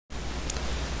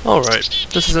Alright,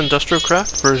 this is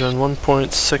IndustrialCraft version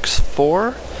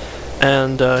 1.64,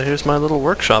 and here's my little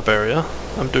workshop area.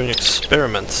 I'm doing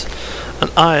experiments.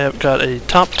 And I have got a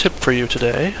top tip for you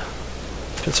today,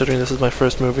 considering this is my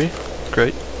first movie.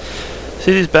 Great.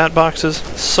 See these bat boxes?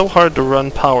 So hard to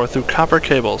run power through copper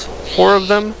cables. 4 of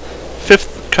them,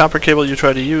 5th copper cable you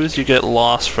try to use, you get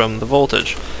lost from the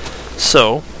voltage.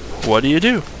 So, what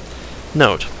do?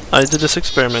 Note, I did this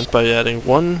experiment by adding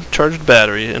 1 charged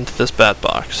battery into this bat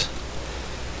box.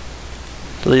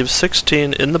 Leaves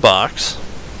 16 in the box.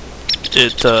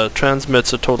 It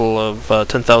transmits a total of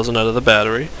 10,000 out of the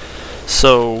battery.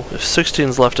 So if 16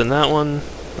 is left in that one,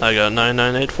 I got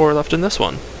 9984 left in this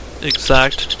one.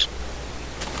 Exact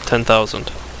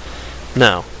 10,000.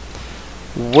 Now,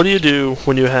 what do you do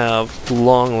when you have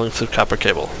long lengths of copper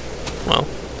cable? Well,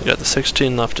 you got the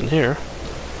 16 left in here.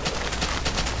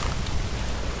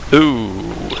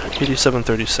 Ooh,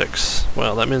 8736.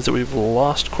 Well, that means that we've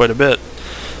lost quite a bit.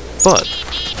 But,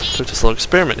 took this little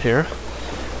experiment here.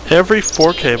 Every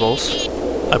 4 cables,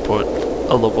 I put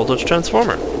a low voltage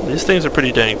transformer. These things are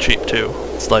pretty dang cheap too.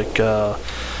 It's like a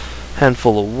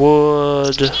handful of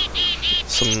wood,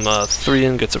 some 3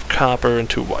 ingots of copper, and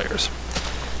 2 wires.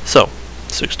 So,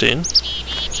 16.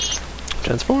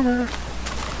 Transformer.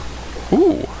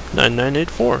 Ooh,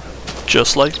 9984.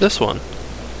 Just like this one.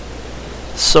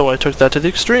 So I took that to the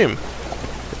extreme.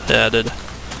 I added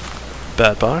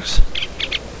bat box,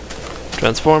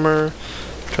 transformer,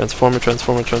 transformer,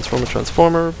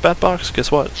 bat box.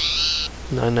 Guess what?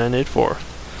 9984.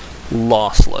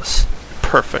 Lossless.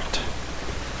 Perfect.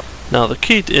 Now the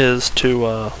key is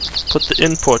to put the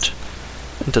input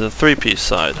into the 3-piece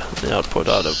side, the output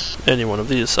out of any one of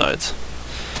these sides.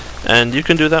 And you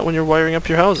can do that when you're wiring up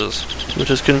your houses,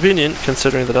 which is convenient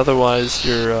considering that otherwise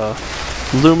your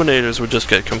illuminators would just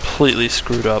get completely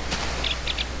screwed up.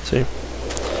 See?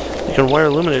 You can wire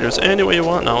illuminators any way you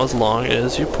want now as long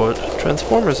as you put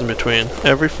transformers in between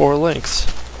every 4 lengths.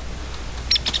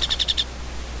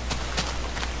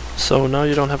 So now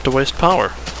you don't have to waste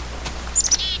power.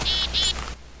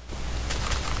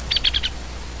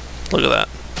 Look at that.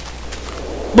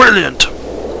 Brilliant!